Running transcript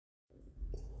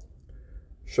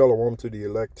Shalom to the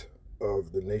elect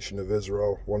of the nation of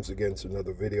Israel. Once again, it's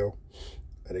another video,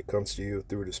 and it comes to you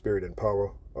through the spirit and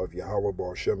power of Yahweh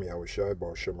Bar Shem Yahweh Shai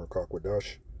Bar Shem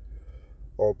Rakakwadash.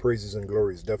 All praises and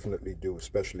glories definitely due,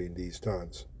 especially in these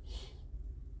times.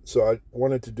 So I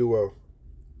wanted to do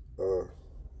a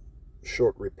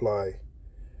short reply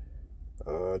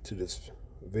to this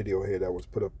video here that was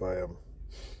put up by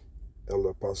Elder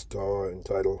Apostle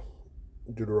entitled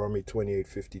Deuteronomy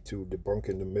 28:52,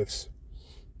 Debunking the Myths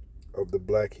of the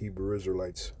Black Hebrew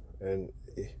Israelites. And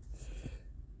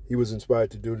he was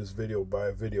inspired to do this video by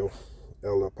a video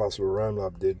Elder Apostle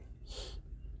Ramlab did.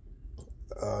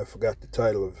 I forgot the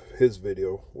title of his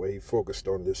video, where he focused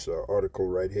on this article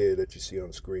right here that you see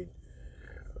on screen.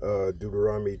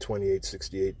 Deuteronomy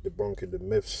 28:68, Debunking the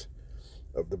Myths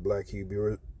of the Black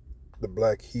Hebrew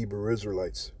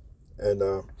Israelites. And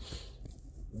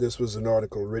this was an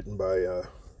article written by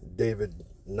David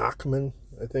Naachman,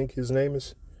 I think his name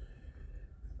is.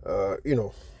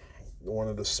 One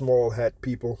of the small hat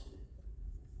people.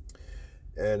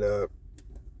 And,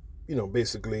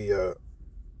 basically,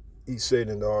 he said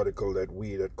in the article that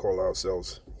we that call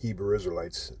ourselves Hebrew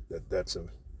Israelites, that's a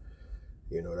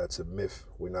myth.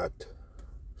 We're not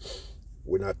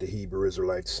the Hebrew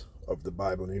Israelites of the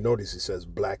Bible. And you notice he says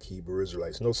black Hebrew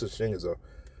Israelites. No such thing as a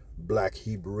black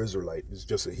Hebrew Israelite. It's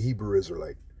just a Hebrew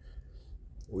Israelite.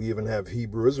 We even have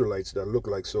Hebrew Israelites that look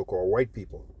like so-called white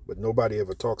people, but nobody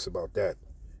ever talks about that.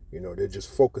 They're just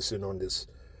focusing on this.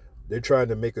 They're trying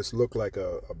to make us look like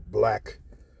a black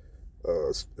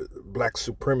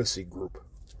supremacy group,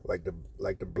 like the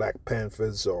Black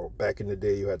Panthers, or back in the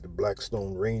day you had the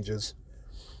Blackstone Rangers.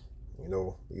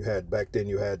 You had back then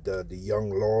the Young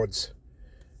Lords.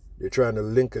 They're trying to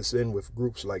link us in with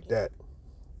groups like that,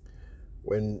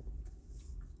 when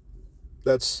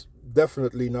that's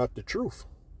definitely not the truth.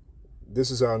 This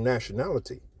is our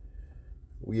nationality.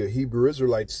 We are Hebrew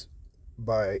Israelites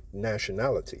by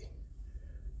nationality,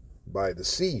 by the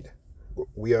seed.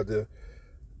 We are the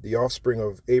offspring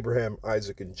of Abraham,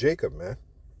 Isaac, and Jacob, man.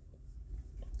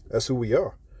 That's who we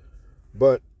are.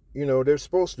 But, they're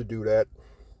supposed to do that.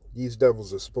 These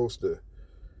devils are supposed to,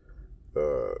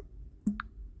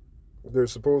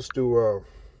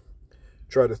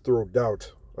 try to throw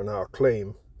doubt on our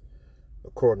claim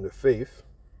according to faith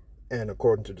and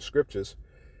according to the scriptures.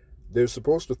 They're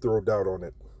supposed to throw doubt on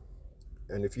it.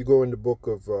 And if you go in the book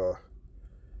of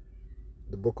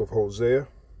Hosea,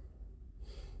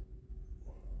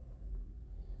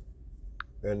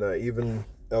 and even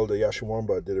Elder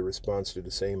Yashawamba did a response to the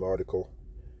same article.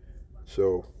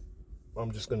 So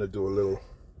I'm just going to do a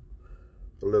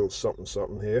little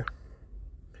something here.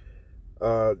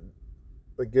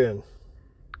 Again,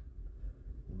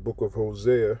 book of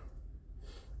Hosea.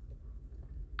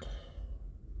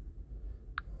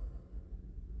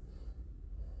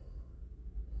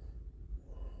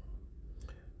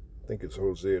 I think it's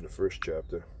Hosea, the first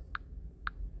chapter.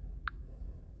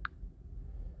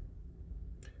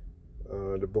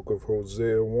 The book of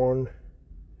Hosea 1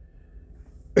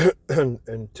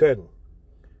 and 10.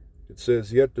 It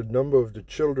says, "Yet the number of the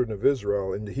children of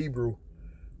Israel," in the Hebrew,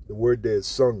 the word there is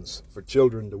sons. For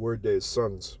children, the word there is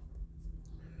sons.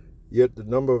 "Yet the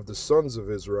number of the sons of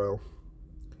Israel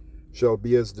shall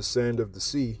be as the sand of the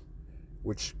sea,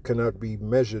 which cannot be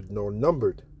measured nor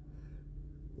numbered."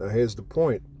 Now here's the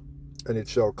point. "And it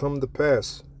shall come to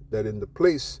pass that in the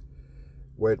place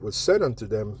where it was said unto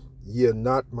them, Ye are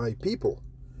not my people."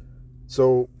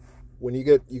 So when you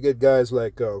get guys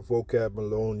like Vocab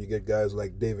Malone, you get guys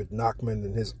like David Naachman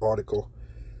in his article,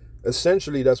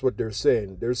 essentially that's what they're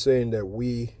saying. They're saying that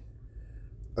we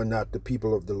are not the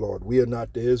people of the Lord. We are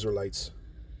not the Israelites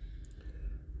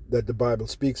that the Bible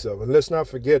speaks of. And let's not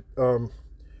forget,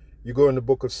 you go in the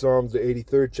book of Psalms, the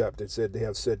 83rd chapter, it said, "They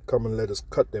have said, come and let us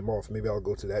cut them off." Maybe I'll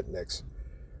go to that next.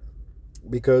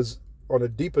 Because on a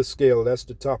deeper scale, that's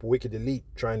the top wicked elite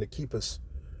trying to keep us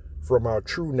from our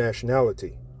true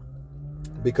nationality.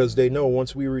 Because they know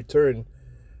once we return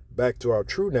back to our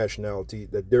true nationality,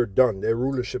 that they're done. Their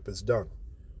rulership is done.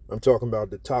 I'm talking about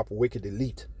the top wicked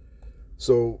elite.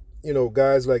 So,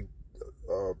 guys like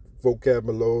Vocab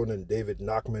Malone and David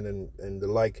Naachman and the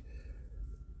like,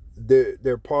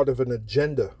 they're part of an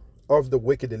agenda of the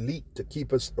wicked elite to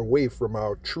keep us away from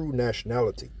our true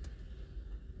nationality.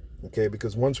 Okay,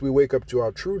 because once we wake up to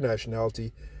our true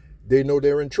nationality, they know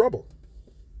they're in trouble.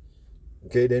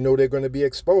 Okay, they know they're going to be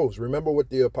exposed. Remember what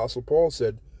the Apostle Paul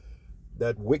said,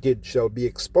 that wicked shall be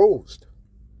exposed.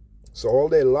 So all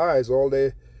their lies are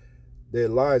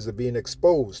being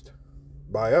exposed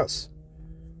by us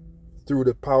through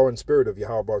the power and spirit of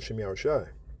Yahweh Bar Shem Yahweh Shai.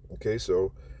 Okay,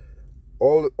 so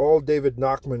All David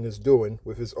Naachman is doing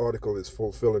with his article is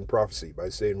fulfilling prophecy by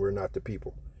saying we're not the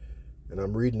people. And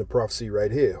I'm reading the prophecy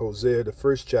right here, Hosea, the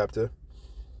 1st chapter.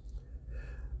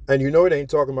 And you know it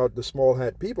ain't talking about the small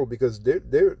hat people, because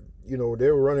they're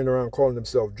running around calling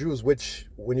themselves Jews, which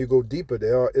when you go deeper,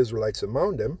 there are Israelites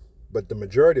among them, but the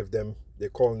majority of them, they're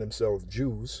calling themselves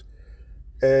Jews.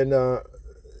 And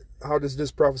how does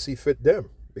this prophecy fit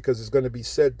them? Because it's going to be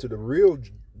said to the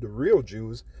real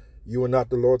Jews, you are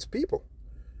not the Lord's people.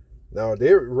 Now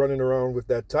they're running around with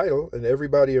that title and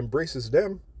everybody embraces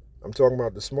them. I'm talking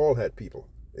about the small hat people.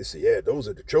 They say, yeah, those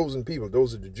are the chosen people.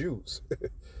 Those are the Jews.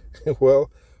 Well,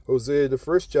 Hosea, the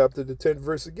 1st chapter, the 10th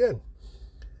verse again.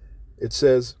 It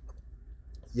says,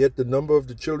 yet the number of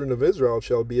the children of Israel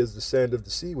shall be as the sand of the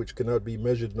sea, which cannot be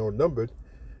measured nor numbered.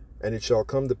 And it shall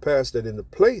come to pass that in the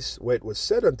place where it was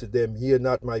said unto them, ye are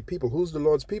not my people. Who's the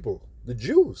Lord's people? The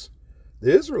Jews,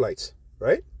 the Israelites,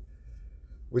 right?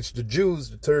 Which the Jews,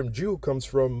 the term Jew comes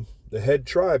from the head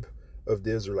tribe of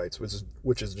the Israelites,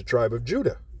 which is the tribe of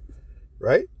Judah,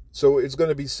 right? So it's going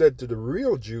to be said to the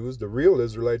real Jews, the real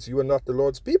Israelites, you are not the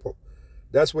Lord's people.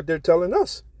 That's what they're telling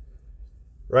us,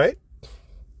 right?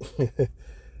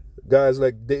 Guys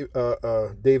like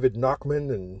David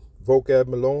Naachman and Vocab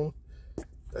Malone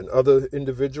and other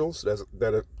individuals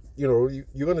that are, you're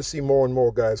going to see more and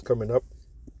more guys coming up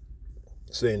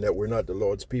saying that we're not the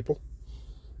Lord's people,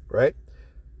 right?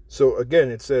 So again,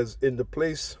 it says in the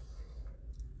place,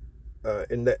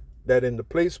 in the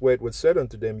place where it was said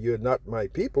unto them, ye are not my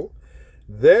people,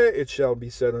 there it shall be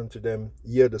said unto them,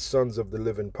 ye are the sons of the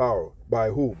living power. By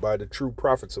who? By the true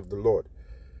prophets of the Lord.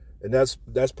 And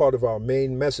that's part of our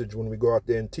main message when we go out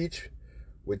there and teach.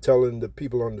 We're telling the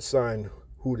people on the sign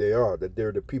who they are, that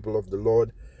they're the people of the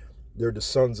Lord. They're the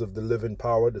sons of the living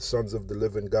power, the sons of the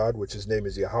living God, which his name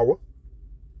is Yahweh.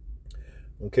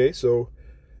 Okay, so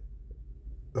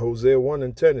Hosea 1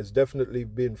 and 10 is definitely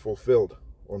being fulfilled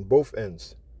on both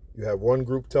ends. You have one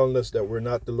group telling us that we're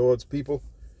not the Lord's people,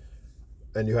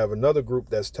 and you have another group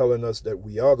that's telling us that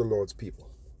we are the Lord's people.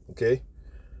 Okay?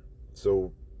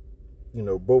 So,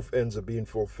 both ends are being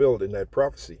fulfilled in that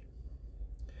prophecy.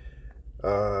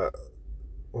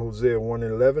 Hosea 1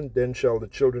 and 11, then shall the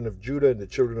children of Judah and the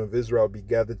children of Israel be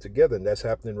gathered together, and that's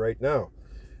happening right now.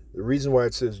 The reason why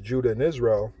it says Judah and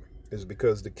Israel is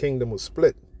because the kingdom was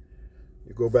split.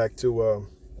 You go back to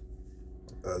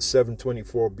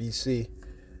 724 BC,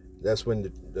 that's when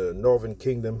the northern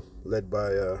kingdom, led by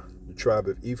the tribe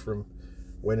of Ephraim,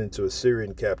 went into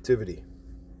Assyrian captivity.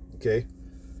 Okay,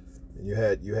 and you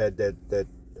had that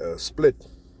split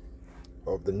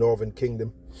of the northern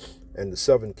kingdom and the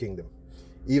southern kingdom.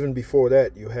 Even before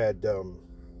that, you had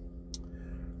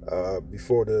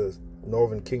before the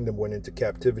northern kingdom went into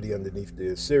captivity underneath the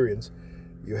Assyrians,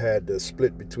 you had the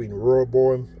split between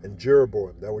Rehoboam and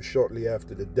Jeroboam. That was shortly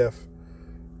after the death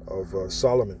of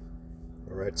Solomon.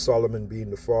 All right, Solomon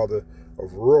being the father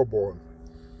of Rehoboam.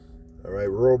 All right,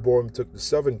 Rehoboam took the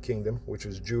southern kingdom, which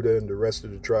was Judah and the rest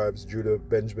of the tribes, Judah,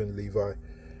 Benjamin, Levi,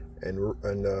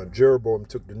 and Jeroboam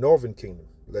took the northern kingdom,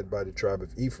 led by the tribe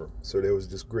of Ephraim. So there was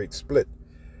this great split.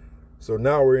 So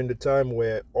now we're in the time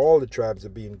where all the tribes are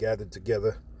being gathered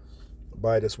together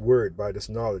by this word, by this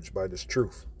knowledge, by this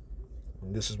truth.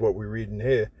 And this is what we're reading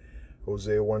here,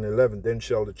 Hosea 1:11. Then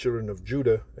shall the children of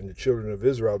Judah and the children of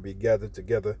Israel be gathered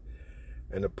together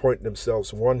and appoint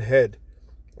themselves one head,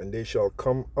 and they shall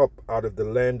come up out of the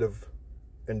land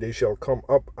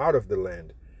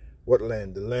What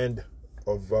land? The land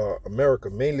of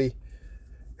America. Mainly,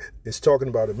 it's talking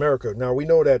about America. Now, we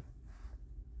know that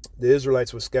the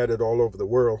Israelites were scattered all over the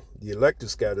world. The elect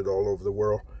is scattered all over the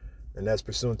world, and that's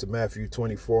pursuant to Matthew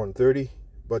 24 and 30.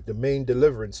 But the main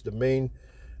deliverance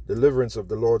of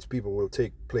the Lord's people will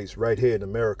take place right here in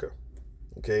America.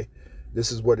 Okay?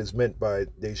 This is what is meant by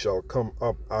they shall come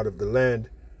up out of the land.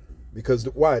 Because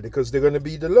why? Because they're going to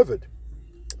be delivered.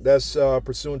 That's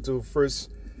pursuant to 1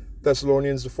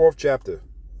 Thessalonians, the 4th chapter.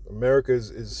 America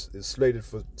is slated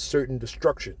for certain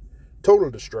destruction, total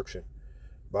destruction,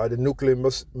 by the nuclear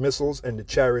missiles and the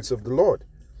chariots of the Lord.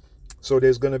 So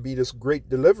there's going to be this great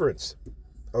deliverance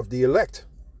of the elect.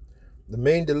 The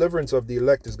main deliverance of the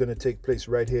elect is going to take place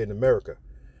right here in America.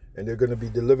 And they're going to be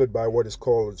delivered by what is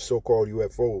called so-called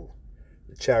UFO,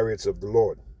 the chariots of the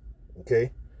Lord.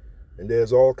 Okay? And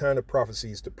there's all kind of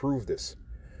prophecies to prove this.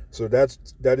 So that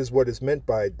is what is meant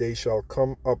by they shall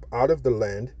come up out of the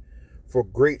land, for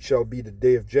great shall be the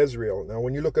day of Jezreel. Now,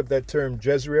 when you look up that term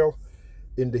Jezreel,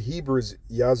 in the Hebrew is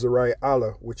Yazrai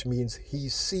Allah, which means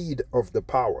he's seed of the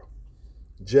power.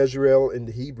 Jezreel in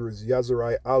the Hebrew is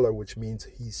Yazrai Allah, which means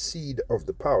he's seed of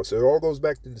the power. So it all goes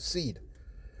back to the seed.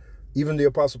 Even the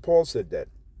Apostle Paul said that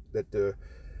the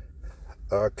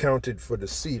counted for the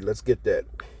seed. Let's get that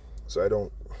so I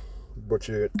don't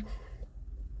butcher it.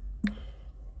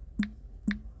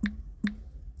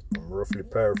 I'm roughly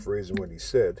paraphrasing what he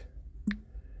said,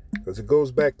 because it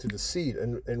goes back to the seed.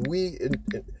 And we,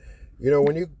 you know,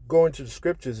 when you go into the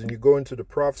scriptures and you go into the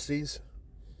prophecies,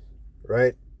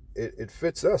 right, it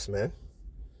fits us, man.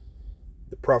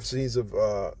 The prophecies of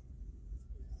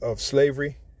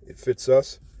slavery, it fits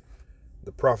us.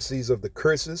 The prophecies of the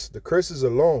curses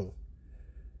alone.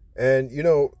 And you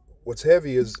know what's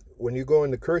heavy is when you go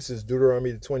into curses,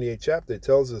 Deuteronomy the 28th chapter, it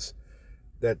tells us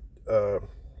that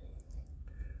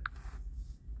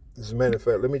as a matter of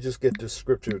fact, let me just get this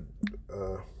scripture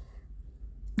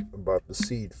about the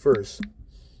seed first,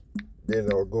 then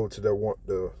I'll go to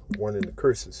the one in the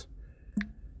curses.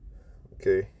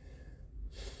 Okay,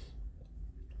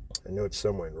 I know it's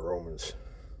somewhere in Romans.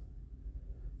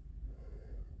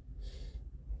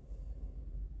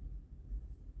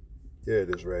 Yeah,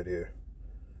 it is right here.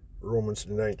 Romans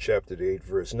the 9th chapter, the 8th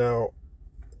verse. Now,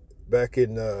 back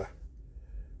in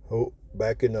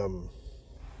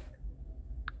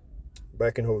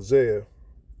Hosea,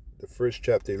 the first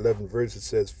chapter, 11 verse, it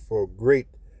says, "For great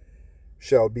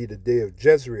shall be the day of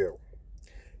Jezreel."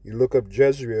 You look up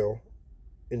Jezreel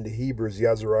in the Hebrew is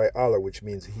Yazrai Allah, which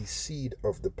means he's seed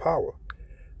of the power.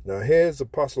 Now here's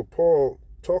Apostle Paul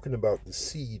talking about the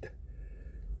seed,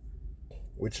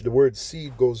 which the word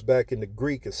seed goes back in the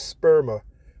Greek as sperma,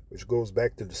 which goes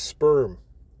back to the sperm.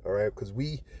 All right, because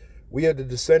we are the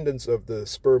descendants of the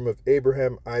sperm of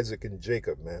Abraham, Isaac, and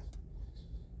Jacob, man.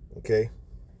 Okay,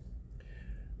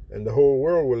 and the whole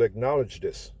world will acknowledge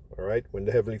this. All right, when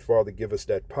the Heavenly Father give us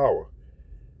that power.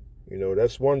 You know,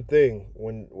 that's one thing.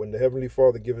 When the Heavenly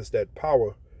Father give us that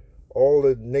power, all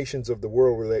the nations of the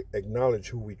world will acknowledge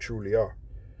who we truly are.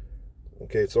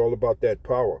 Okay, it's all about that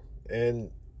power.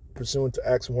 And pursuant to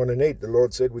Acts 1 and 8, the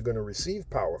Lord said we're going to receive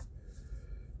power.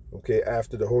 Okay,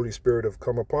 after the Holy Spirit have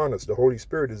come upon us. The Holy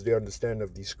Spirit is the understanding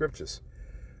of these scriptures.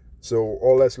 So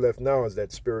all that's left now is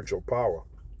that spiritual power,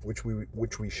 which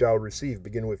we shall receive,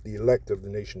 beginning with the elect of the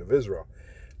nation of Israel.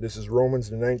 This is Romans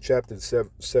the 9th chapter,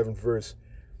 7th verse.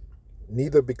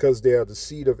 "Neither because they are the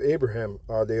seed of Abraham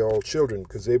are they all children,"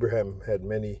 because Abraham had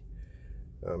many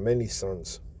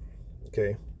sons.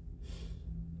 Okay,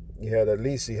 he had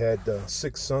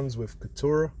 6 sons with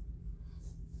Keturah.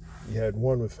 He had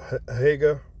one with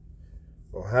Hagar,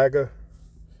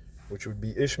 which would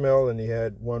be Ishmael, and he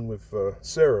had one with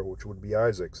Sarah, which would be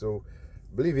Isaac. So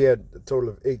I believe he had a total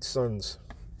of 8 sons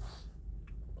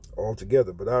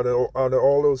altogether. But out of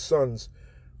all those sons,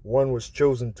 one was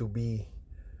chosen to be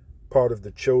part of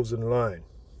the chosen line,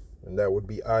 and that would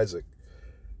be Isaac.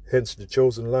 Hence the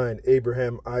chosen line,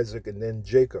 Abraham, Isaac, and then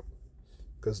Jacob,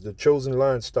 because the chosen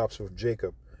line stops with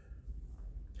Jacob.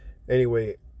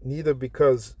 Anyway, "Neither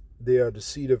because they are the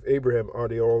seed of Abraham are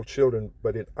they all children,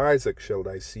 but in Isaac shall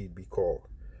thy seed be called."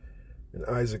 And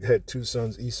Isaac had 2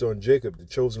 sons, Esau and Jacob. The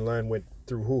chosen line went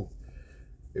through who?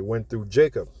 It went through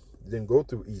Jacob. It didn't go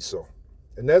through Esau.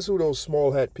 And that's who those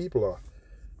small hat people are.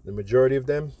 The majority of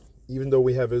them, even though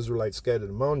we have Israelites scattered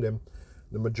among them,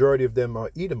 the majority of them are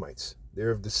Edomites.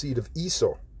 They're of the seed of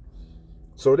Esau.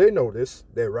 So they know this.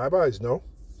 Their rabbis know.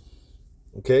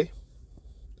 Okay?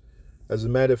 As a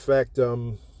matter of fact,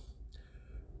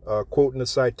 quoting a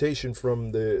citation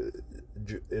from the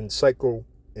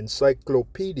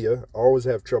Encyclopedia, I always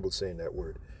have trouble saying that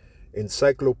word,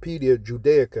 Encyclopedia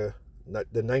Judaica,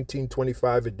 the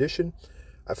 1925 edition.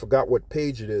 I forgot what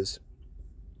page it is.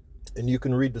 And you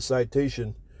can read the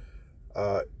citation.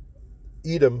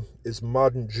 Edom is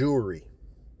modern Jewry.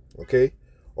 Okay?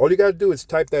 All you got to do is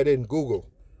type that in Google.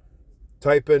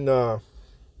 Type in the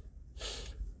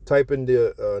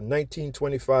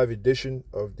 1925 edition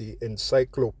of the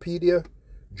Encyclopedia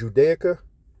Judaica,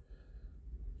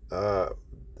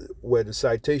 where the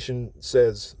citation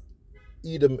says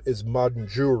Edom is modern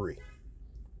Jewry.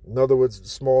 In other words, the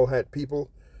small hat people,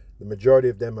 the majority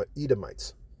of them are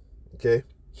Edomites. Okay?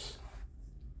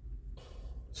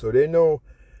 So they know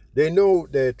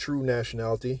their true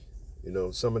nationality. You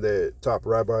know, some of their top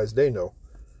rabbis, they know.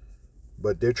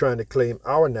 But they're trying to claim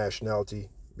our nationality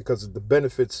because of the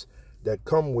benefits that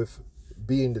come with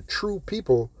being the true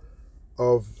people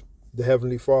of the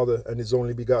Heavenly Father and His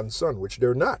only begotten Son, which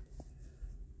they're not.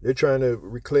 They're trying to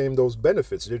reclaim those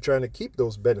benefits. They're trying to keep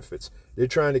those benefits. They're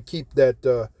trying to keep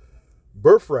that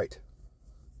birthright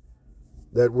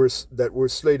that we're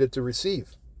slated to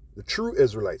receive. The true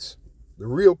Israelites, the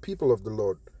real people of the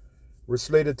Lord, were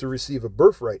slated to receive a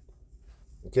birthright.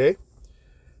 Okay?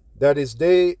 That is,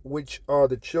 they which are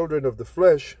the children of the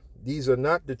flesh, these are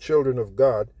not the children of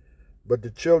God, but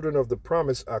the children of the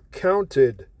promise are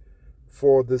counted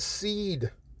for the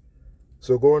seed.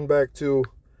 So going back to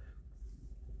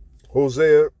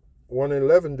Hosea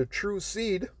 1:11, the true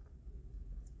seed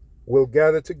will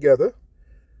gather together.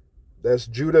 That's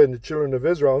Judah and the children of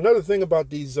Israel. Another thing about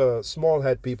these small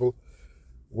hat people,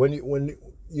 when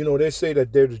they say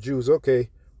that they're the Jews, okay,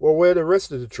 well, where are the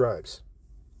rest of the tribes?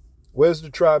 Where's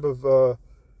the tribe of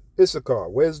Issachar?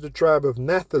 Where's the tribe of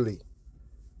Naphtali?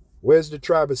 Where's the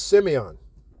tribe of Simeon?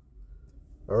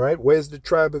 All right, where's the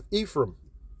tribe of Ephraim?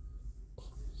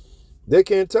 They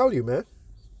can't tell you, man.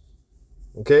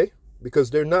 Okay,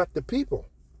 because they're not the people.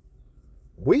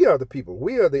 We are the people.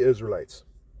 We are the Israelites.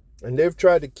 And they've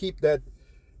tried to keep that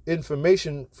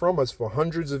information from us for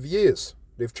hundreds of years.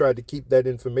 They've tried to keep that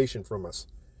information from us.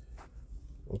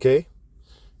 Okay?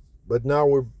 But now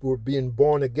we're being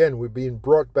born again. We're being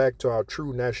brought back to our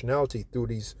true nationality through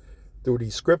these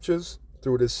scriptures,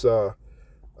 through this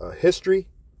history.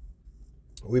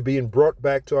 We're being brought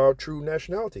back to our true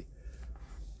nationality.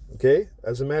 Okay?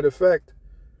 As a matter of fact,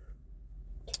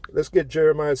 let's get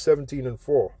Jeremiah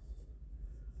 17:4.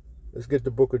 Let's get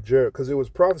the book of Jeremiah, because it was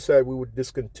prophesied we would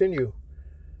discontinue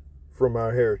from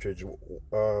our heritage.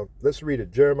 Let's read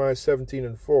it. Jeremiah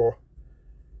 17:4.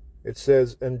 It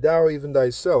says, "And thou even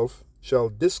thyself shall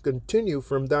discontinue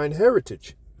from thine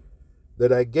heritage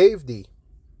that I gave thee."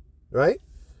 Right?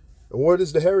 And what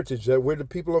is the heritage? That we're the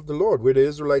people of the Lord. We're the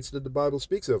Israelites that the Bible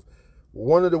speaks of.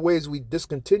 One of the ways we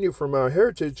discontinue from our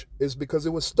heritage is because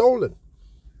it was stolen.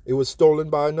 It was stolen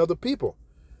by another people.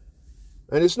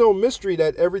 And it's no mystery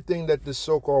that everything that this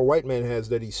so-called white man has,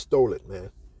 that he stole it,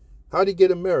 man. How did he get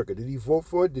America? Did he vote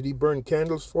for it? Did he burn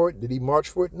candles for it? Did he march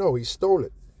for it? No, he stole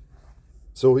it.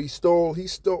 So he stole,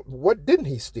 what didn't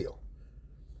he steal?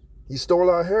 He stole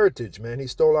our heritage, man. He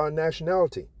stole our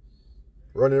nationality.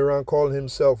 Running around calling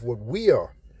himself what we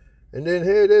are. And then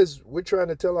here it is, we're trying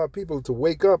to tell our people to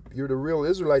wake up. You're the real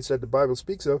Israelites that the Bible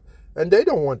speaks of. And they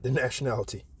don't want the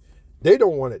nationality. They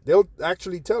don't want it. They'll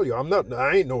actually tell you,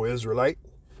 I ain't no Israelite.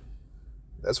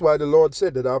 That's why the Lord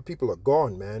said that our people are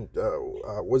gone, man.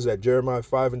 Was that Jeremiah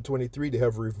 5:23? They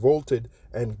have revolted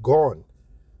and gone.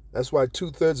 That's why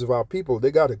 2/3 of our people,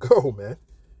 they got to go, man.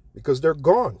 Because they're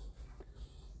gone.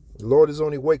 The Lord is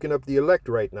only waking up the elect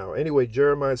right now. Anyway,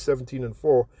 Jeremiah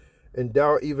 17:4. "And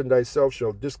thou even thyself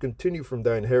shalt discontinue from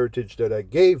thine heritage that I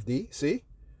gave thee." See?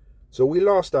 So we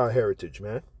lost our heritage,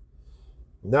 man.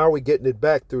 Now we're getting it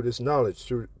back through this knowledge,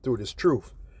 through this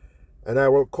truth. "And I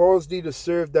will cause thee to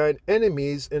serve thine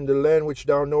enemies in the land which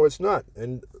thou knowest not."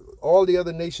 And all the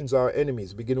other nations are our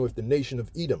enemies, beginning with the nation of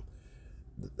Edom.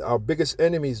 Our biggest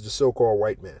enemy is the so-called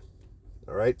white man.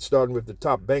 All right? Starting with the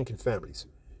top banking families.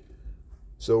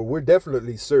 So we're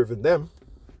definitely serving them.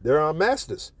 They're our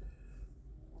masters.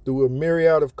 Through a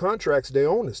myriad of contracts, they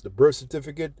own us. The birth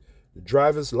certificate, the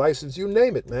driver's license, you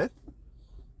name it, man.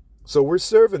 So we're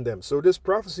serving them. So this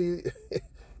prophecy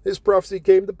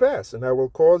came to pass. "And I will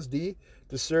cause thee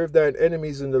to serve thine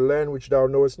enemies in the land which thou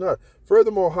knowest not."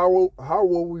 Furthermore, how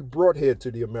were we brought here to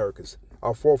the Americas,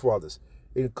 our forefathers?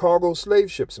 In cargo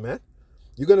slave ships, man.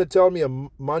 You're going to tell me a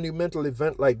monumental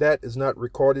event like that is not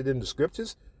recorded in the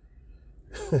scriptures?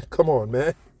 Come on,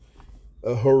 man.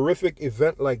 A horrific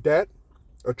event like that,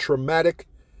 a traumatic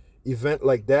event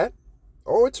like that.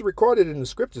 Oh, it's recorded in the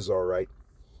scriptures, all right.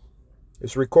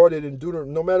 It's recorded in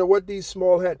Deuteronomy. No matter what these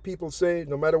small hat people say,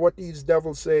 no matter what these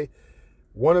devils say,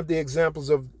 one of the examples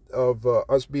of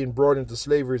us being brought into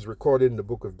slavery is recorded in the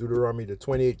book of Deuteronomy, the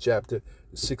 28th chapter,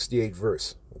 the 68th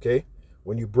verse. Okay?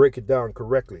 When you break it down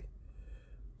correctly.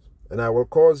 "And I will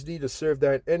cause thee to serve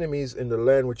thine enemies in the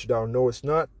land which thou knowest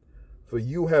not, for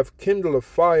you have kindled a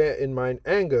fire in mine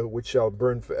anger, which shall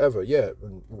burn forever." Yeah.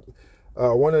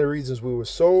 One of the reasons we were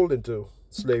sold into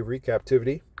slavery,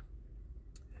 captivity,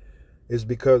 is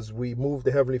because we moved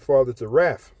the Heavenly Father to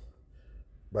wrath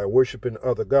by worshiping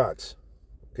other gods.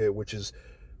 Okay, which is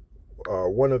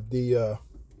one of the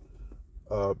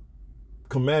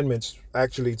commandments.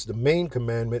 Actually, it's the main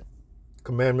commandment.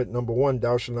 Commandment number 1,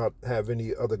 "Thou shalt not have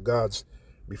any other gods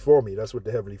before me." That's what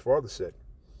the Heavenly Father said.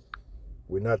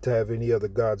 We're not to have any other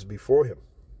gods before him.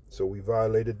 So we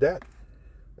violated that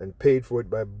and paid for it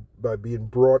by being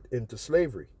brought into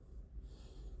slavery.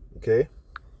 Okay?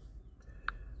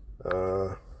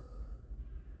 Let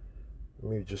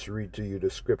me just read to you the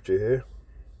scripture here.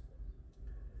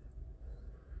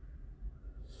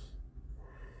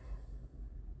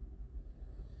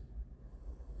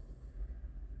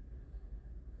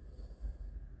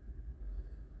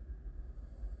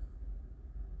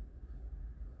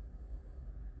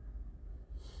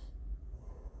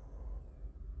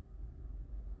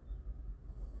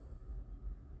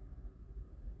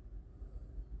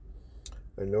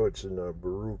 I know it's in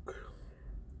Baruch.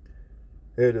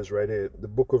 Here it is right here. The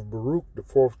book of Baruch, the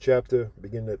 4th chapter,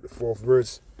 beginning at the 4th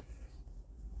verse.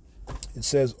 It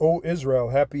says, O Israel,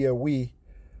 happy are we,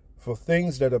 for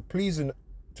things that are pleasing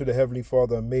to the Heavenly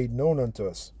Father are made known unto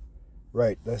us.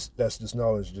 Right, that's this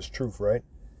knowledge, this truth, right?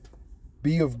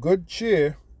 Be of good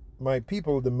cheer, my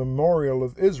people, the memorial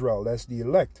of Israel. That's the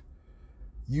elect.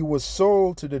 You were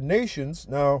sold to the nations.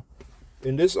 Now,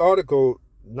 in this article,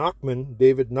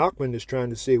 David Naachman is trying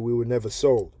to say we were never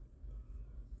sold.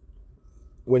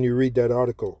 When you read that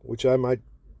article, which I might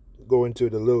go into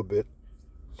it a little bit,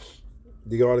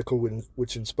 the article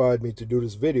which inspired me to do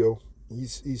this video,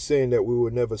 he's saying that we were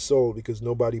never sold because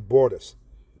nobody bought us,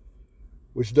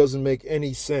 which doesn't make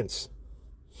any sense.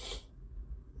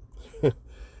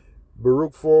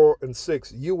 Baruch 4 and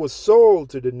 6, you were sold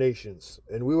to the nations,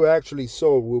 and we were actually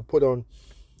sold. We were put on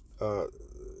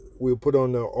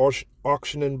the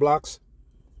auctioning blocks.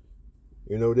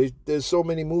 You know, there's so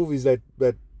many movies that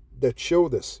show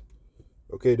this.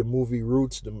 Okay, the movie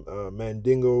Roots, the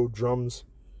Mandingo, Drums.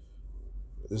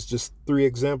 There's just 3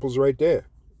 examples right there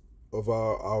of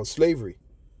our slavery,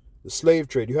 the slave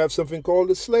trade. You have something called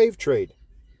the slave trade.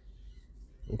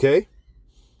 Okay?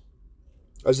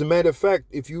 As a matter of fact,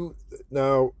 if you,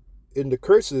 now, in the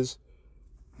curses,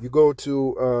 you go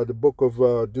to the book of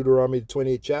Deuteronomy, the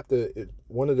 28th chapter,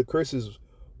 one of the curses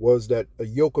was that a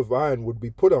yoke of iron would be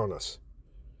put on us.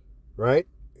 Right?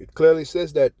 It clearly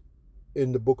says that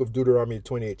in the book of Deuteronomy, the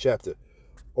 28th chapter.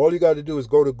 All you got to do is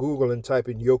go to Google and type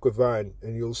in yoke of iron,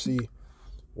 and you'll see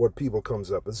what people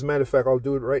comes up. As a matter of fact, I'll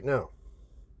do it right now.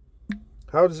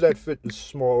 How does that fit the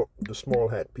small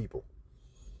hat people?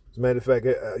 As a matter of fact,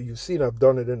 you've seen I've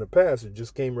done it in the past. It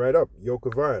just came right up. Yoke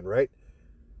of iron, right?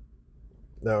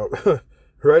 Now,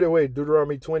 right away,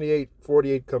 Deuteronomy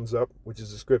 28:48 comes up, which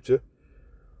is the scripture.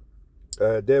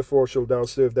 Therefore shalt thou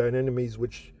serve thine enemies,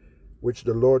 which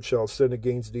the Lord shall send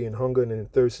against thee in hunger and in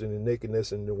thirst and in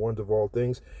nakedness and in the want of all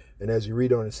things. And as you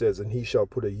read on, it says, and he shall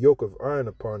put a yoke of iron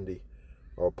upon thee,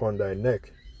 or upon thy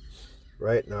neck.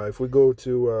 Right? Now, if we go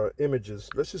to images,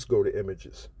 let's just go to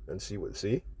images and see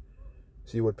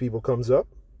what people comes up.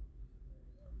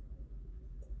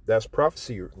 That's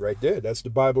prophecy right there. That's the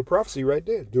Bible prophecy right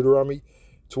there. Deuteronomy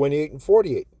 28 and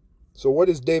 48. So what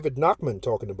is David Naachman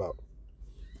talking about?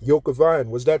 Yoke of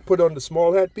iron. Was that put on the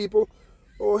small hat people?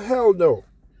 Oh, hell no.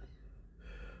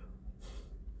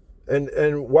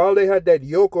 And while they had that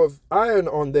yoke of iron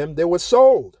on them, they were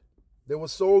sold. They were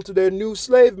sold to their new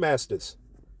slave masters.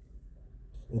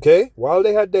 Okay? While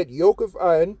they had that yoke of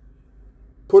iron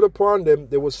put upon them,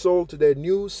 they were sold to their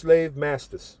new slave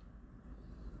masters.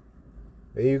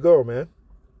 There you go, man.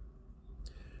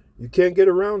 You can't get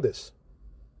around this.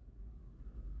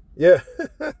 Yeah.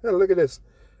 Look at this.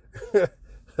 I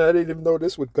didn't even know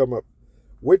this would come up.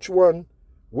 Which one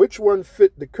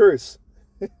fit the curse?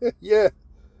 Yeah.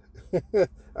 I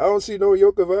don't see no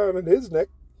yoke of iron on his neck.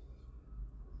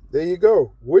 There you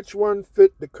go. Which one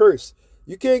fit the curse?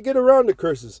 You can't get around the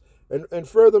curses. And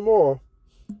furthermore,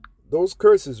 those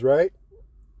curses, right?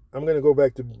 I'm going to go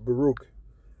back to Baruch.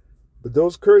 But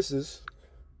those curses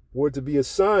were to be a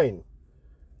sign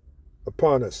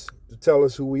upon us to tell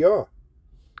us who we are.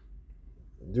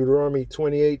 Deuteronomy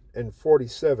 28 and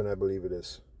 47, I believe it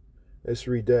is. Let's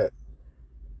read that.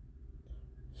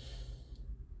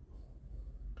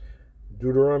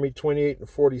 Deuteronomy 28 and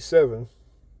 47.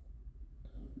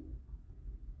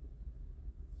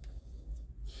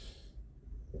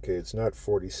 Okay, it's not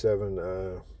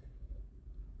 47.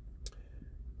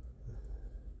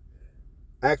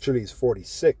 Actually, it's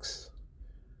 46.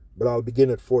 But I'll begin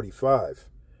at 45.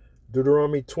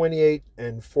 Deuteronomy 28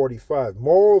 and 45.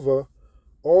 Moreover,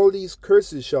 all these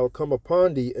curses shall come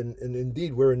upon thee, and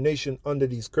indeed we're a nation under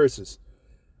these curses.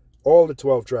 All the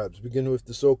 12 tribes, beginning with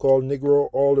the so-called Negro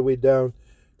all the way down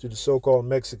to the so-called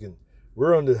Mexican.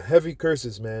 We're under heavy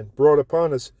curses, man, brought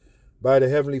upon us by the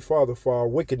Heavenly Father for our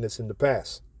wickedness in the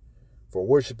past, for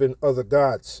worshiping other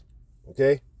gods,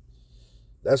 okay?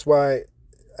 That's why,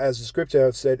 as the scripture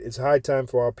has said, it's high time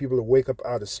for our people to wake up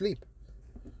out of sleep.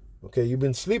 Okay, you've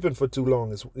been sleeping for too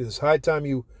long. It's high time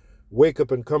you wake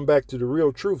up and come back to the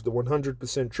real truth, the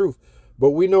 100% truth.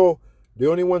 But we know the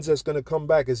only ones that's going to come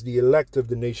back is the elect of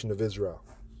the nation of Israel.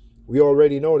 We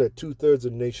already know that 2/3 of the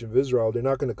nation of Israel, they're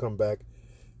not going to come back.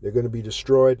 They're going to be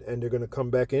destroyed, and they're going to come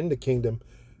back in the kingdom,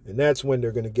 and that's when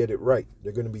they're going to get it right.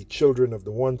 They're going to be children of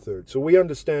the 1/3. So we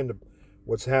understand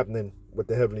what's happening, what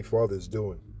the Heavenly Father is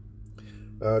doing.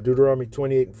 Deuteronomy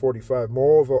 28 and 45.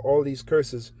 Moreover, all these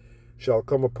curses shall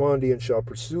come upon thee, and shall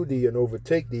pursue thee, and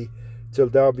overtake thee, till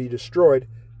thou be destroyed.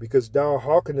 because thou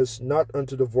hearkenest not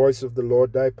unto the voice of the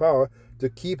Lord thy power to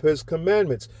keep his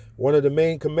commandments. One of the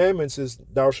main commandments is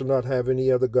thou shalt not have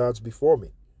any other gods before me.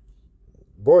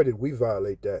 Boy, did we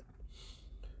violate that.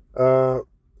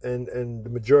 And the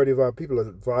majority of our people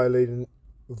are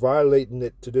violating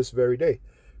it to this very day.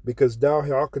 Because thou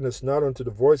hearkenest not unto the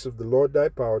voice of the Lord thy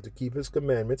power to keep his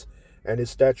commandments and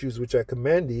his statutes which I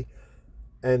command thee,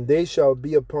 and they shall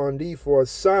be upon thee for a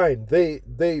sign. They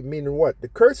meaning what? The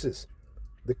curses.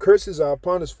 The curses are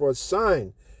upon us for a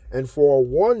sign and for a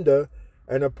wonder,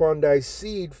 and upon thy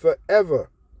seed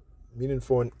forever. Meaning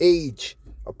for an age,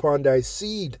 upon thy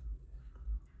seed.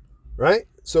 Right?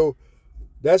 So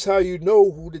that's how you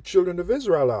know who the children of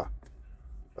Israel are.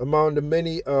 Among the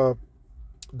many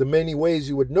ways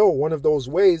you would know, one of those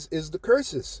ways is the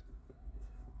curses.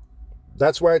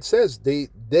 That's why it says, they,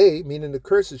 meaning the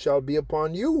curses, shall be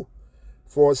upon you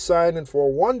for a sign and for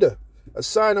a wonder. A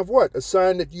sign of what? A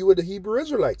sign that you are the Hebrew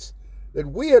Israelites. That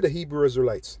we are the Hebrew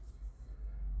Israelites.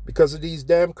 Because of these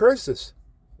damn curses.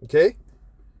 Okay?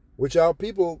 Which our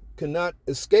people cannot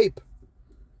escape.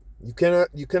 You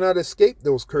cannot escape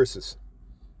those curses.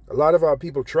 A lot of our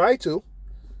people try to.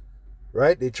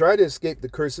 Right? They try to escape the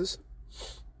curses.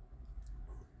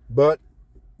 But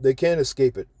they can't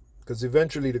escape it. Because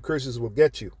eventually the curses will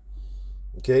get you.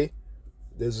 Okay?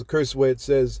 There's a curse where it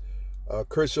says,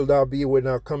 cursed shall thou be when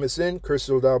thou comest in, cursed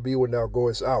shall thou be when thou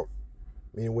goest out.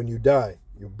 Meaning when you die.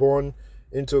 You're born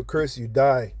into a curse, you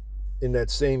die in that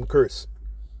same curse.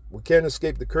 We can't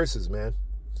escape the curses, man.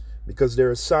 Because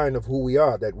they're a sign of who we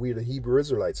are, that we're the Hebrew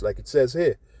Israelites. Like it says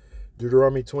here,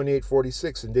 Deuteronomy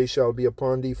 28:46, and they shall be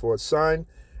upon thee for a sign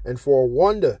and for a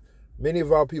wonder. Many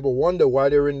of our people wonder why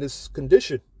they're in this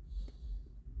condition.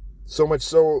 So much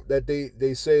so that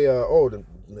they say, oh, the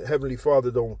Heavenly Father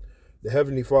don't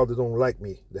like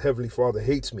me. The Heavenly Father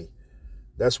hates me.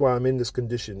 That's why I'm in this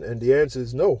condition. And the answer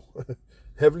is no.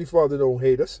 Heavenly Father don't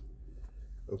hate us.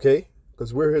 Okay?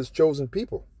 Because we're his chosen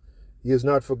people. He has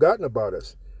not forgotten about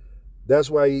us. That's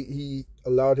why he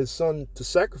allowed his son to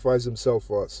sacrifice himself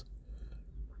for us.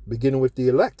 Beginning with the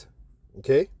elect.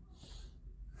 Okay?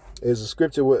 There's a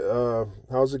scripture with,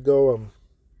 how's it go?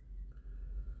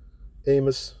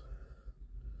 Amos.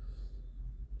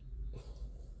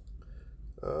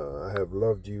 I have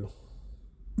loved you.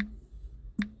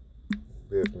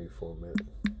 Bear with me for a minute.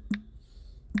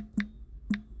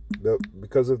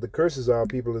 Because of the curses, our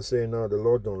people are saying, no, the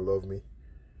Lord don't love me.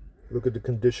 Look at the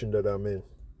condition that I'm in.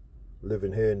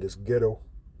 Living here in this ghetto.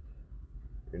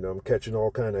 You know, I'm catching all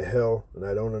kind of hell, and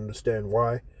I don't understand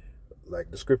why.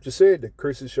 Like the scripture said, the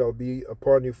curses shall be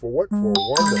upon you for what? For a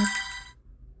wonder.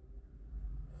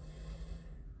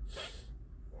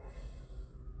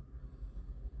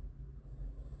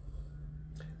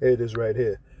 Here it is right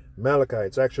here. Malachi.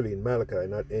 It's actually in Malachi,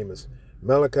 not Amos.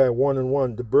 Malachi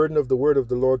 1:1. The burden of the word of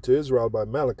the Lord to Israel by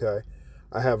Malachi.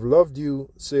 I have loved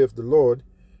you, saith the Lord.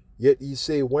 Yet ye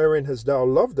say, wherein hast thou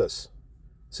loved us?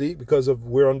 See, because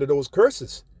we're under those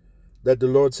curses that the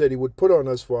Lord said he would put on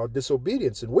us for our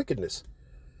disobedience and wickedness.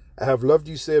 I have loved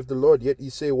you, saith the Lord, yet ye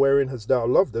say, wherein hast thou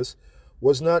loved us?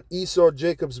 Was not Esau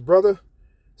Jacob's brother,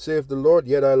 saith the Lord,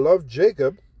 yet I love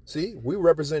Jacob. See, we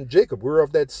represent Jacob. We're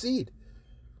of that seed.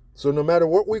 So no matter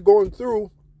what we're going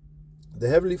through, the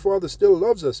Heavenly Father still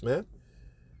loves us, man.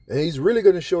 And he's really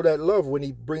going to show that love when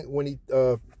he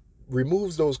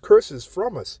removes those curses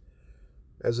from us.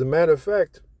 As a matter of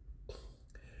fact,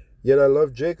 yet I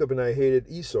loved Jacob and I hated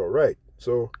Esau, right?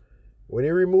 So when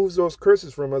he removes those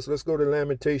curses from us, let's go to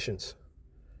Lamentations.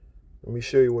 Let me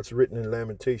show you what's written in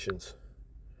Lamentations.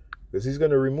 Because he's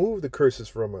going to remove the curses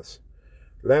from us.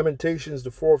 Lamentations,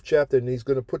 the 4th chapter, and he's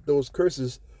going to put those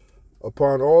curses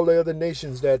upon all the other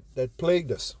nations that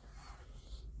plagued us.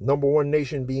 Number one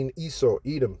nation being Esau,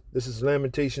 Edom. This is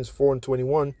Lamentations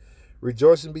 4:21.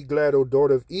 Rejoice and be glad, O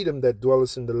daughter of Edom, that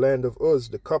dwellest in the land of Uz.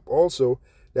 The cup also,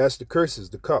 that's the curses,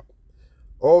 the cup,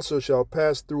 also shall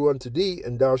pass through unto thee,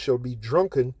 and thou shalt be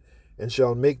drunken, and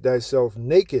shall make thyself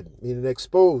naked, meaning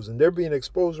exposed. And they're being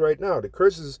exposed right now. The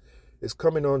curses is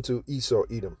coming on to Esau,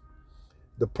 Edom.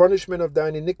 The punishment of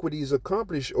thine iniquity is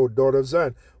accomplished, O daughter of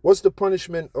Zion. What's the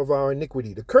punishment of our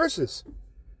iniquity? The curses.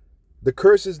 The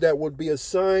curses that would be a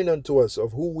sign unto us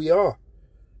of who we are.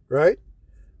 Right?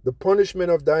 The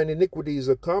punishment of thine iniquity is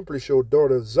accomplished, O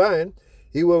daughter of Zion.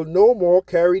 He will no more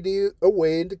carry thee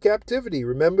away into captivity.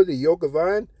 Remember the yoke of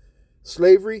iron?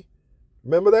 Slavery?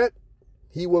 Remember that?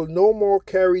 He will no more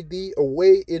carry thee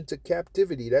away into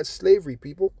captivity. That's slavery,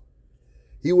 people.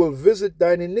 He will visit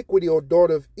thine iniquity, O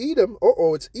daughter of Edom.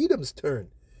 It's Edom's turn.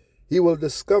 He will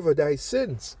discover thy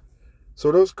sins.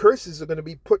 So those curses are going to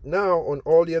be put now on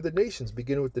all the other nations,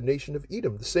 beginning with the nation of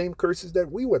Edom. The same curses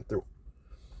that we went through.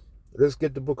 Let's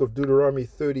get the book of Deuteronomy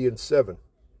 30 and 7.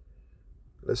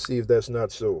 Let's see if that's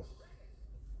not so.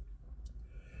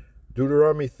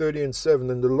 Deuteronomy 30 and 7.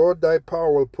 And the Lord thy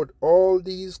power will put all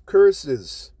these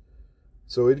curses.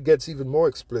 So it gets even more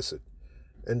explicit.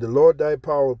 And the Lord thy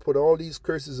power will put all these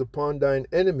curses upon thine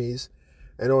enemies,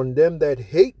 and on them that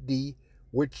hate thee,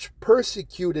 which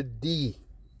persecuted thee.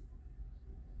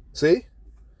 See?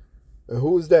 And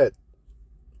who is that?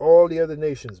 All the other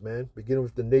nations, man. Beginning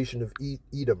with the nation of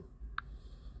Edom.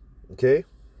 Okay?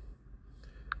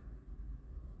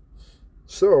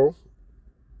 So,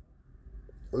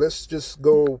 let's just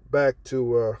go back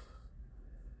to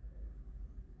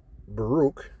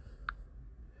Baruch.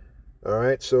 All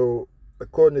right, so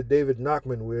according to David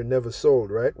Naachman, we're never sold,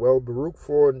 right? Well, Baruch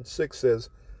 4 and 6 says,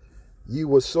 ye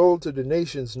were sold to the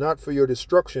nations not for your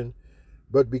destruction,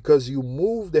 but because you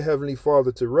moved the Heavenly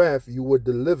Father to wrath, you were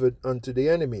delivered unto the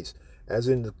enemies, as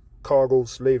in the cargo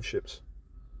slave ships.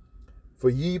 For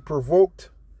ye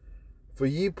provoked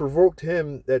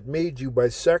him that made you by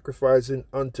sacrificing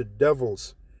unto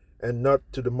devils and not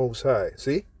to the Most High.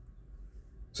 See?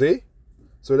 See?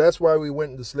 So that's why we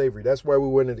went into slavery. That's why we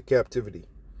went into captivity.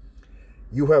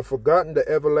 You have forgotten the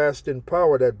everlasting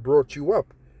power that brought you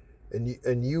up,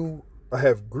 and you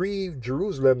have grieved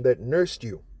Jerusalem that nursed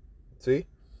you. See?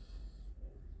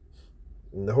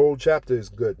 And the whole chapter is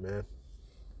good, man.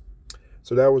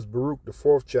 So that was Baruch, the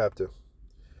 4th chapter.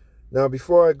 Now,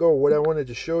 before I go, what I wanted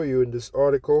to show you in this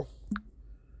article,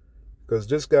 because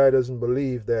this guy doesn't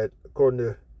believe that, according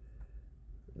to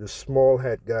the small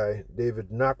hat guy, David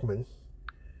Naachman,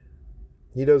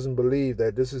 he doesn't believe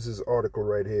that. This is his article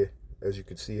right here, as you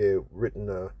can see here,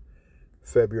 written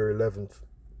February 11th,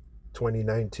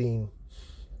 2019,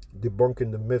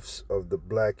 debunking the myths of the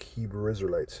black Hebrew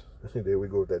Israelites. There we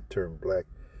go with that term, black.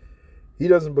 He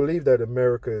doesn't believe that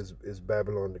America is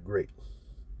Babylon the Great.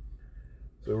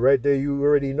 So right there, you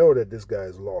already know that this guy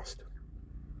is lost.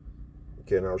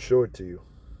 Okay, and I'll show it to you.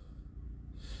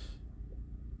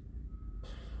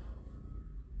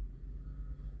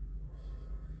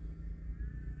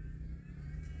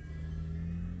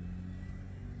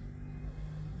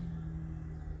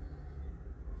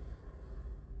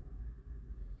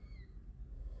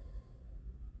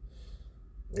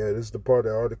 Yeah, this is the part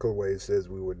of the article where it says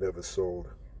we were never sold.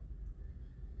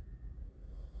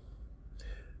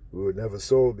 We were never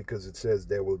sold because it says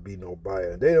there will be no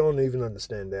buyer. They don't even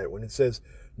understand that. When it says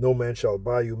no man shall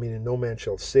buy you, meaning no man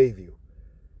shall save you.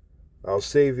 Our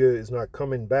Savior is not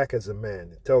coming back as a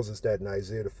man. It tells us that in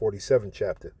Isaiah the 47th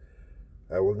chapter.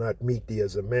 I will not meet thee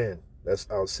as a man. That's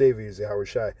our Savior is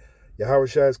Yahushua.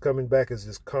 Yahushua is coming back as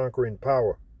this conquering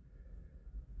power,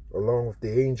 along with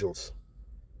the angels.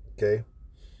 Okay?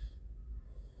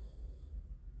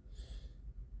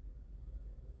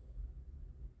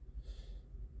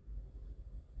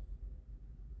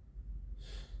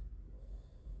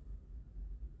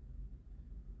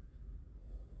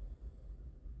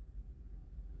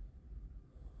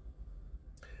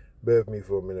 Bear with me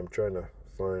for a minute. I'm trying to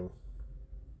find.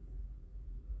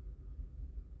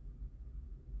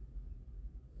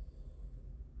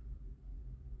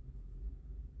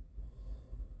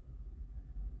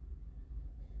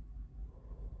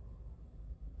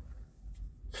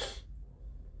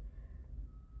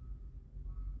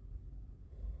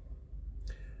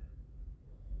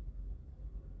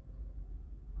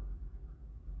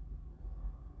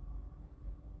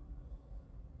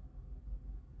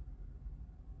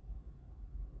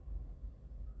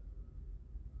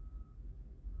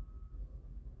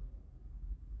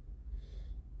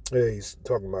 Yeah, he's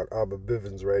talking about Abba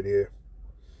Bivens right here.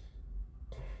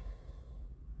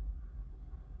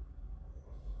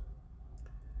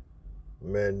 A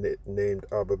man named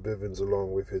Abba Bivens,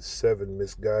 along with his 7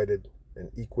 misguided and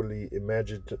equally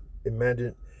imaginative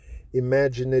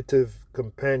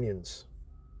companions,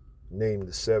 named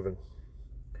the 7.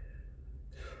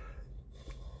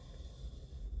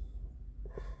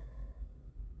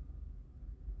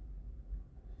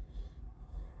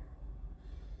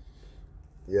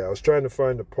 Yeah, I was trying to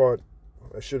find the part.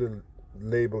 I should have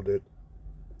labeled it.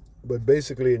 But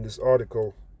basically in this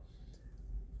article,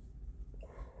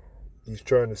 he's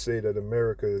trying to say that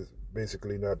America is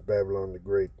basically not Babylon the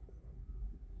Great.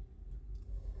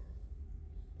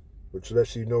 Which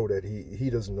lets you know that he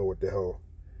doesn't know what the hell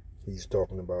he's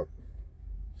talking about.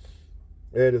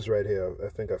 There it is right here. I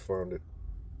think I found it.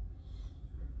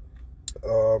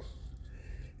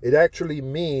 It actually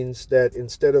means that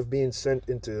instead of being sent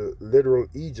into literal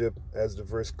Egypt, as the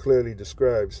verse clearly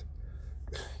describes,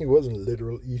 it wasn't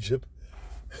literal Egypt.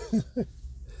 It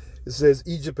says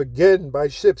Egypt again by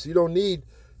ships. You don't need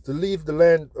to leave the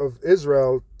land of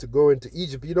Israel to go into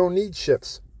Egypt. You don't need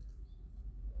ships.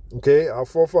 Okay, our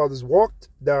forefathers walked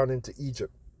down into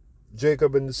Egypt.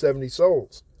 Jacob and the 70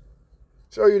 souls.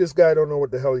 Show you this guy don't know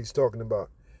what the hell he's talking about.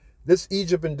 This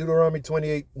Egypt in Deuteronomy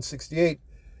 28 and 68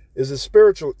 is a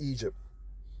spiritual Egypt,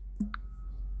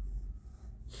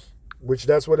 which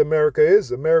that's what America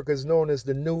is. America is known as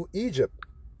the New Egypt.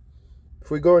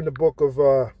 If we go in the book of,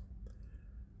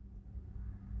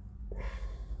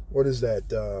 what is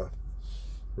that,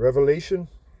 Revelation,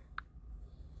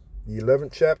 the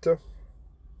 11th chapter.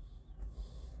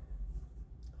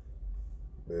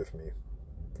 Bear with me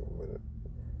for a minute.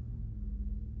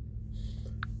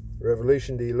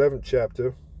 Revelation, the 11th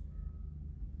chapter.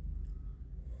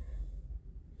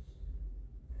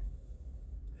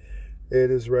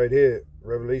 It is right here.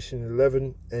 Revelation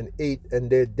 11 and 8. And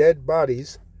their dead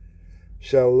bodies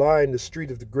shall lie in the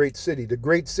street of the great city. The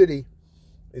great city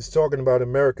is talking about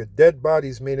America. Dead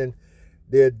bodies meaning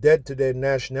they're dead to their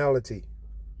nationality.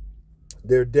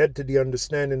 They're dead to the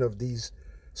understanding of these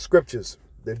scriptures.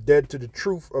 They're dead to the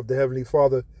truth of the Heavenly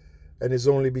Father and His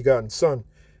only begotten Son.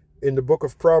 In the book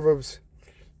of Proverbs,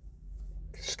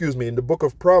 in the book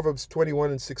of Proverbs 21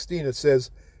 and 16, it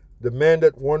says, the man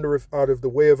that wandereth out of the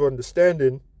way of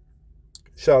understanding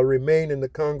shall remain in the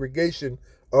congregation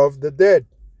of the dead.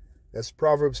 That's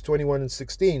Proverbs 21 and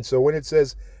 16. So when it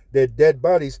says they're dead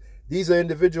bodies, these are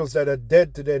individuals that are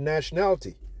dead to their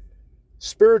nationality,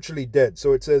 spiritually dead.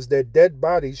 So it says their dead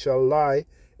bodies shall lie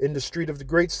in the street of the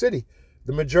great city.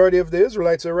 The majority of the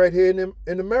Israelites are right here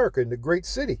in America, in the great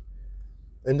city.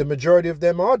 And the majority of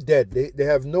them are dead. They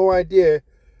have no idea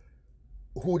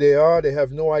who they are. They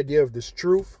have no idea of this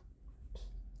truth.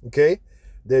 Okay?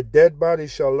 Their dead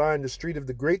bodies shall lie in the street of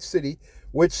the great city,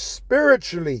 which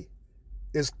spiritually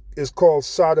is called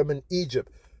Sodom and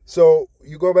Egypt. So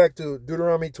you go back to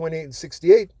Deuteronomy 28 and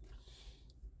 68.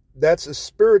 That's a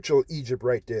spiritual Egypt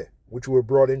right there, which we're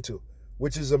brought into,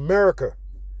 which is America.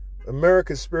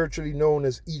 America is spiritually known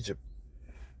as Egypt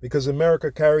because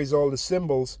America carries all the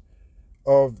symbols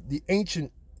of the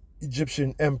ancient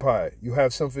Egyptian empire. You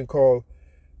have something called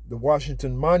the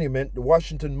Washington Monument. The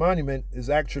Washington Monument is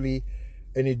actually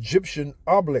an Egyptian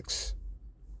obelisk.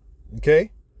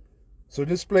 Okay? So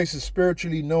this place is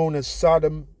spiritually known as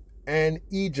Sodom and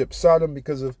Egypt. Sodom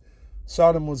because of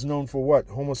Sodom was known for what?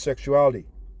 Homosexuality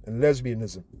and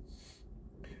lesbianism.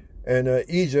 And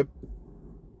Egypt,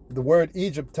 the word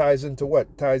Egypt ties into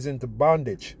what? Ties into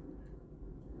bondage.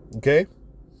 Okay?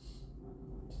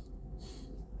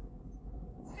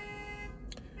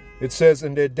 It says,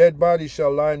 and their dead bodies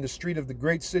shall lie in the street of the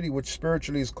great city, which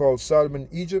spiritually is called Sodom and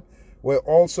Egypt, where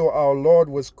also our Lord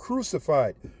was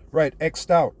crucified. Right, X'd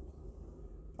out.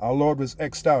 Our Lord was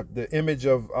X'd out. The image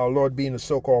of our Lord being a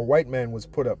so-called white man was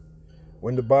put up,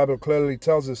 when the Bible clearly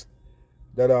tells us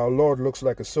that our Lord looks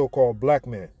like a so-called black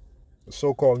man, a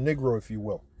so-called Negro, if you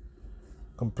will,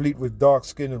 complete with dark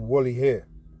skin and woolly hair.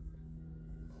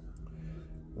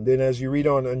 And then as you read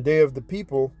on, and they of the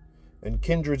people and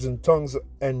kindreds and tongues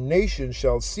and nations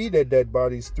shall see their dead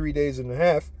bodies 3 days and a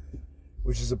half,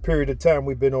 which is a period of time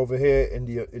we've been over here in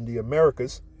the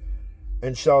Americas,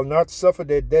 and shall not suffer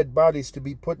their dead bodies to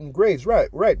be put in graves.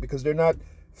 Right, because they're not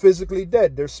physically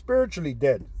dead, they're spiritually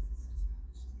dead.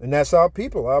 And that's our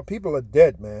people. Our people are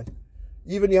dead, man.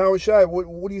 Even Yahushua,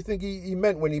 what do you think he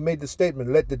meant when he made the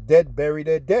statement, let the dead bury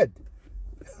their dead?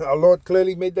 Our Lord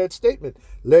clearly made that statement.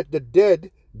 Let the dead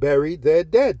bury their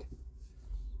dead.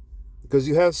 Because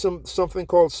you have something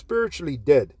called spiritually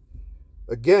dead.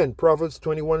 Again, Proverbs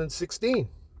 21 and 16.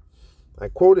 I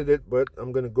quoted it, but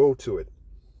I'm going to go to it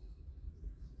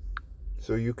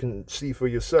so you can see for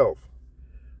yourself.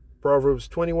 Proverbs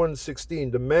 21 and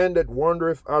 16. The man that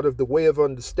wandereth out of the way of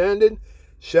understanding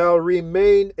shall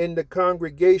remain in the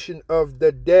congregation of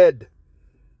the dead,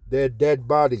 their dead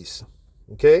bodies.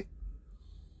 Okay?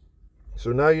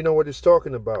 So now you know what it's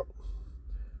talking about.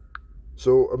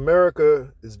 So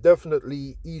America is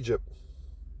definitely Egypt,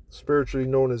 spiritually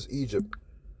known as Egypt.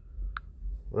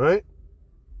 Right?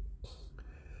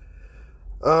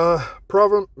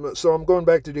 So I'm going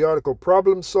back to the article.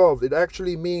 Problem solved. It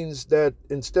actually means that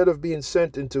instead of being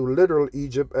sent into literal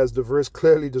Egypt, as the verse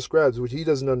clearly describes, which he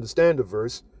doesn't understand the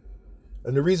verse,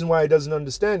 and the reason why he doesn't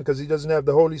understand, because he doesn't have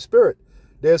the Holy Spirit.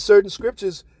 There are certain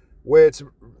scriptures where it's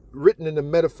written in a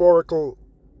metaphorical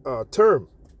term.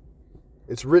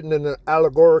 It's written in an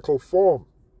allegorical form.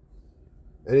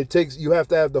 And you have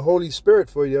to have the Holy Spirit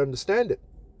for you to understand it.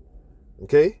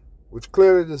 Okay? Which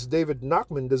clearly this David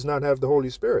Naachman does not have the Holy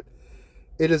Spirit.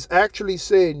 It is actually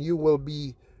saying you will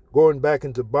be going back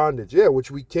into bondage. Yeah,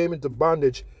 which we came into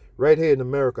bondage right here in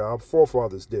America. Our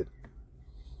forefathers did.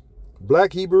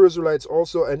 Black Hebrew Israelites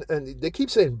also, and they keep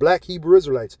saying black Hebrew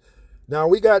Israelites. Now,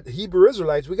 we got Hebrew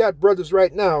Israelites. We got brothers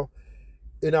right now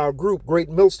in our group, Great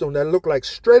Millstone, that look like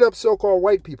straight up so-called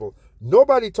white people.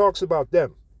 Nobody talks about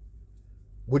them.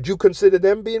 Would you consider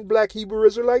them being black Hebrew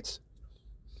Israelites?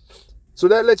 So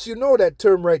that lets you know that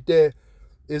term right there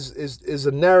is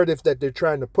a narrative that they're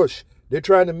trying to push. They're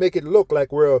trying to make it look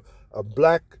like we're a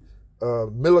black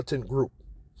militant group.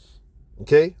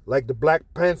 Okay? Like the Black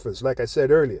Panthers, like I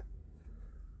said earlier.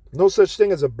 No such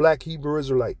thing as a black Hebrew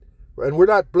Israelite. And we're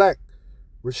not black.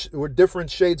 We're different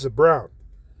shades of brown.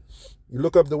 You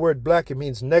look up the word black, it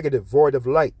means negative, void of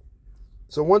light.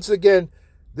 So once again,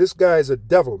 this guy is a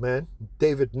devil, man.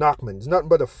 David Naachman. He's nothing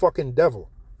but a fucking devil.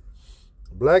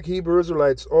 Black Hebrew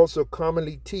Israelites also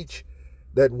commonly teach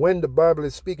that when the Bible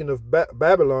is speaking of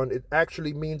Babylon, it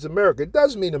actually means America. It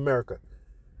does mean America.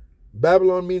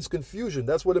 Babylon means confusion.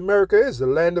 That's what America is, the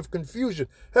land of confusion.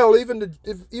 Hell, even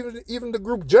the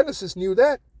group Genesis knew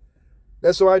that.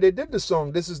 That's why they did the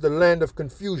song, This is the Land of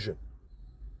Confusion.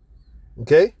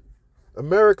 Okay?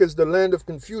 America is the land of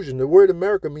confusion. The word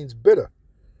America means bitter.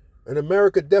 And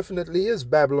America definitely is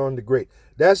Babylon the Great.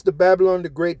 That's the Babylon the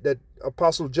Great that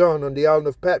Apostle John on the island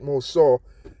of Patmos saw,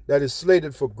 that is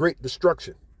slated for great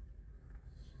destruction.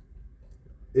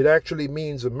 It actually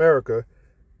means America.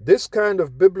 This kind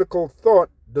of biblical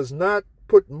thought does not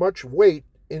put much weight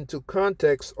into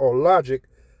context or logic,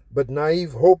 but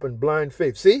naive hope and blind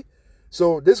faith. See?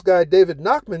 So this guy, David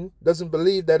Naachman, doesn't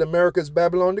believe that America is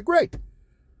Babylon the Great.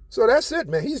 So that's it,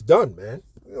 man. He's done, man.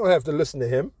 You don't have to listen to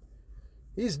him.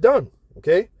 He's done,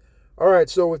 okay? All right,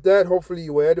 so with that, hopefully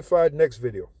you were edified. Next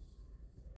video.